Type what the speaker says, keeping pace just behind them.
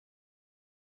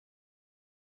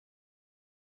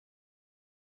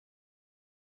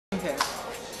Okay.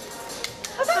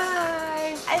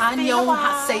 Hi.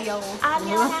 Annyeonghaseyo.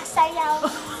 Annyeonghaseyo.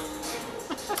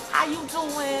 How you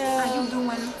doing? How you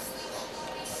doing?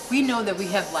 We know that we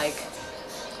have like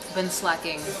been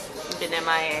slacking. Been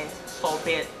MIA for a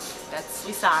bit.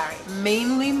 We sorry.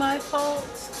 Mainly my fault.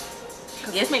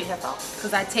 Yes, maybe her fault.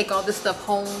 Because I take all this stuff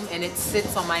home and it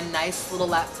sits on my nice little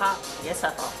laptop. Yes,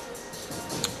 her fault.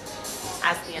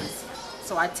 I stand.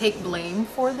 So I take blame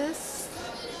for this.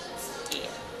 Yeah.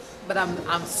 But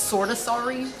I'm sort of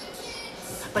sorry.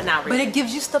 But not really. But it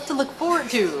gives you stuff to look forward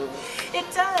to. It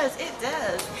does, it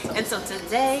does. And so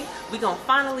today, we're going to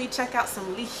finally check out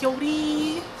some Lee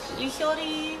Hyori. Lee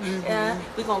Hyori.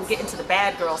 We're going to get into the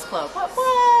bad girls club.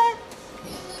 What?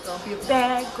 Gonna be a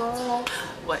bad girl.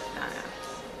 What?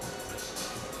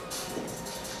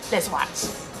 Let's watch.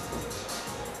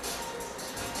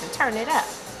 And turn it up.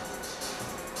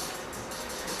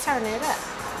 And turn it up.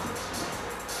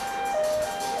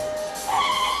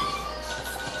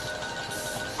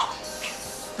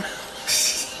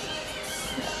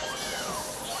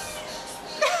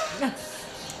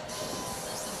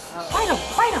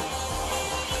 Fight him!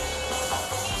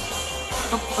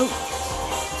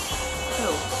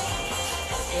 Oh.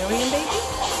 Alien baby?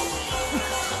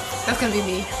 That's gonna be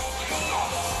me.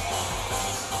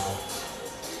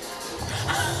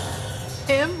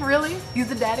 Him? Really? He's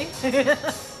the daddy?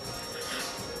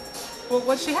 Well,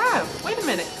 what'd she have? Wait a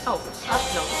minute. Oh,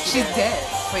 no. She's dead.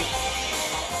 Wait.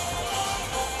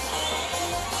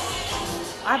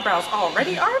 Eyebrows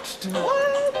already arched?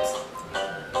 What?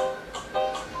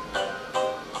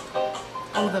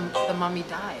 Oh, the mommy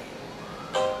died.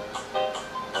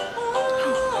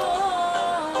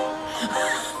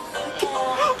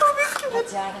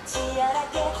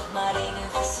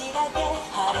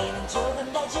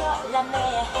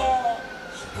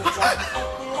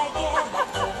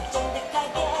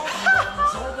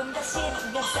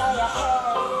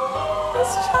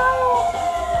 This child.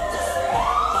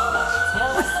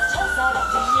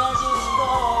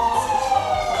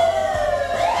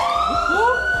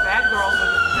 Bad girls in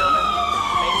the building.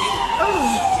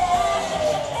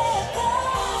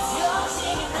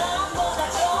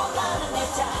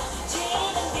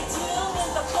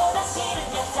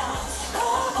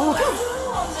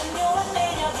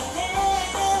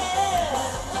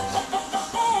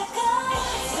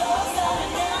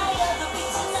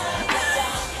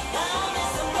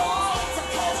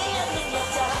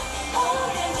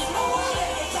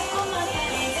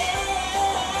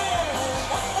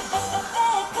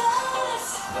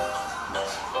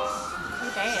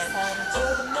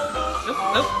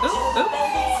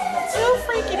 Ooh,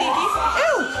 freaky diggy.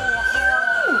 Ooh.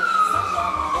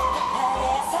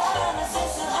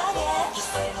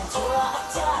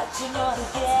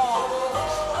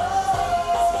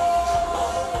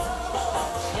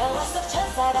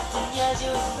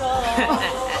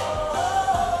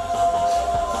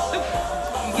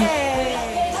 Yay.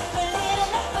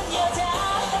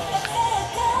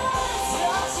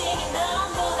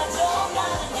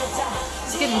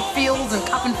 It's getting feels and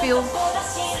copping feels.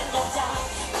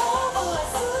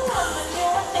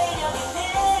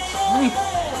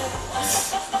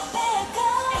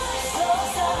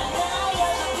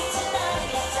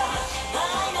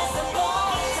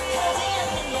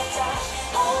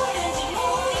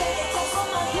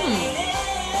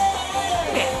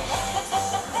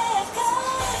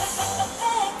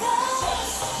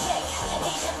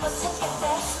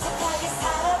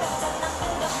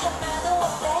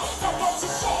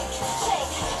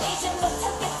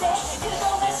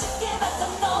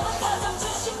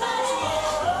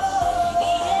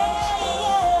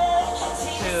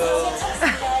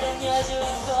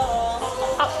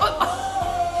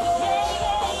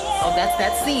 Oh, that's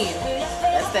that scene.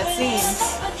 That's that scene.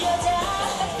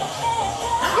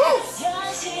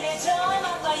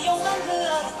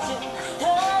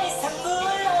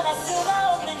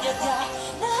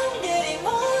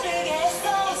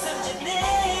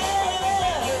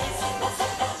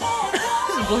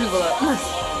 Blow people up.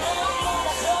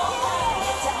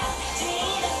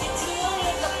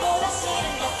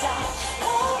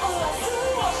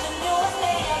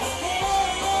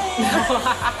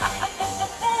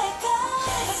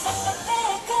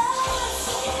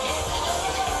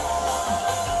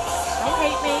 Don't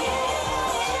hate me.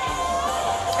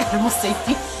 Animal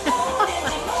safety.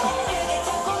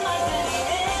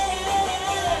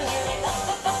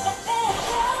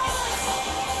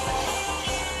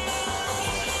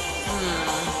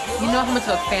 You know how much of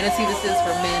a fantasy this is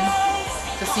for men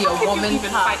to see a woman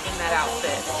even pop. fight in that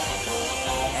outfit.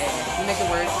 Hey, you make it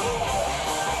work.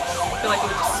 I feel like it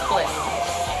would just split.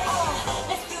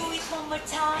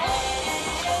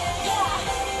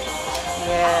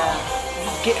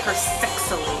 get her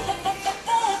sexily.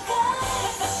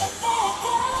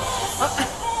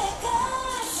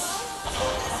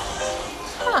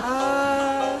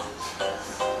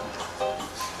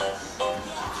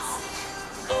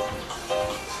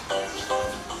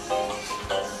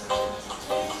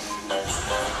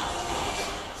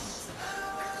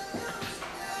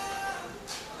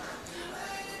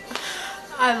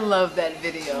 I love that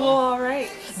video. Well, all right.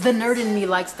 The nerd in me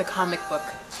likes the comic book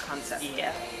concept.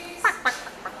 Yeah.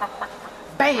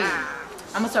 Bam!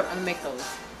 I'm gonna make those.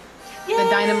 Yay. The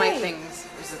dynamite things.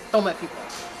 Just throw them at people.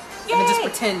 Yay. And then just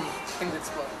pretend things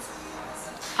explode.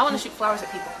 I want to shoot flowers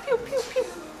at people. Pew, pew, pew.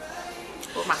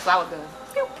 With my flower gun.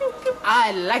 Pew, pew, pew.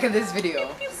 I like this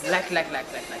video. Like.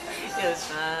 It was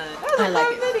fun. I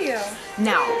like it. Video.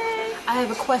 Now, I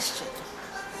have a question.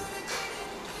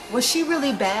 Was she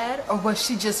really bad, or was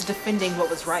she just defending what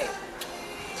was right?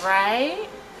 Right?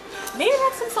 Maybe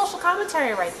that's some social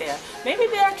commentary right there. Maybe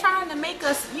they're trying to make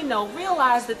us,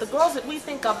 realize that the girls that we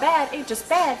think are bad ain't just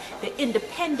bad. They're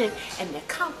independent and they're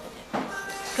confident.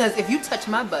 Because if you touch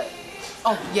my butt,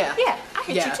 oh yeah. Yeah, I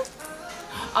hit you too.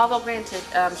 Although granted,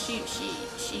 she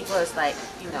was like,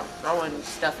 throwing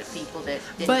stuff at people that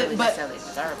didn't really necessarily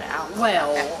deserve it. I don't know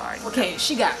about that part, okay,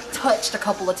 she got touched a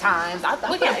couple of times. I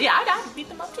beat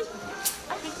them up too.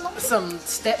 I beat them up too. Some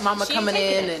stepmama coming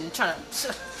in and trying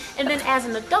to. And then as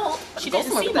an adult, she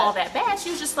didn't seem all that bad. She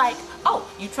was just like, oh,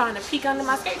 you trying to peek under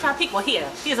my skirt? Trying to peek? Well,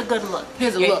 here's a good look.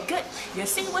 Here's a look. Good. You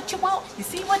see what you want. You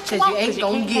see what you want. Because you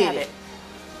ain't gonna get it.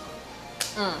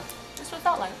 That's what it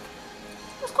felt like.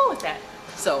 I was cool with that.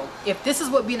 So, if this is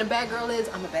what being a bad girl is,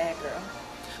 I'm a bad girl.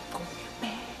 Gonna be a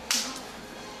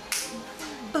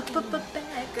bad girl.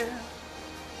 Bad girl.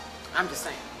 I'm just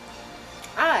saying.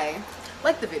 I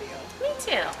like the video. Me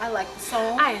too. I like the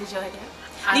song. I enjoyed it.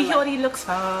 Lee Hyori looks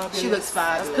fabulous. She looks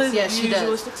fabulous. Yeah, she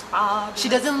does. Looks fabulous. She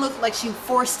doesn't look like she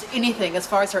forced anything as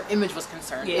far as her image was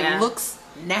concerned. Yeah. It looks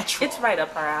natural. It's right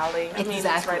up her alley. Exactly.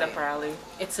 It's right up her alley.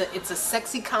 It's a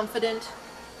sexy confident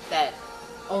that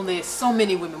only so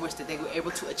many women wish that they were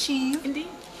able to achieve. Indeed.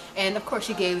 And of course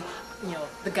she gave,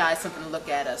 the guys something to look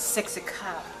at, a sexy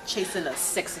cop chasing a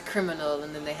sexy criminal,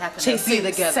 and then they happen to be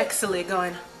together. Sexily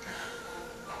going,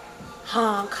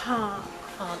 honk, honk.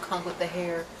 Honk, honk with the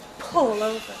hair. Pull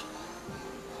over.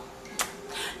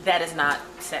 That is not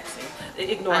sexy.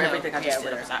 Ignore everything I just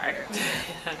did. I'm sorry.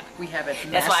 We haven't.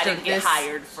 That's why I didn't get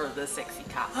hired for the sexy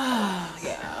cop.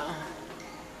 Yeah.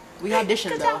 We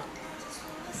auditioned though.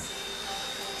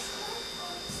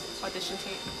 Audition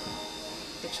tape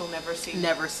that you'll never see.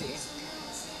 Never see.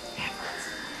 Ever.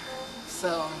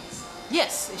 So,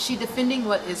 yes, is she defending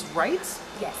what is right?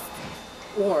 Yes.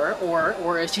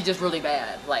 Or is she just really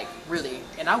bad? Like, really?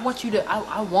 And I want you to,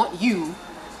 I want you,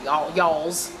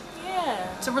 y'alls,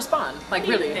 to respond. Like,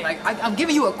 really? Like, I'm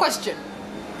giving you a question.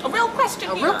 A real question.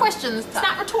 A real question. It's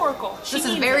not rhetorical. This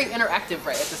is very interactive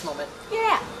right at this moment.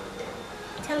 Yeah.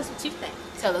 Tell us what you think.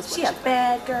 Tell us what you think. She a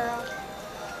bad girl.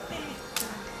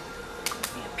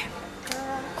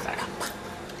 Bad girl.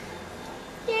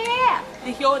 Yeah.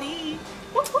 Lee Hyori.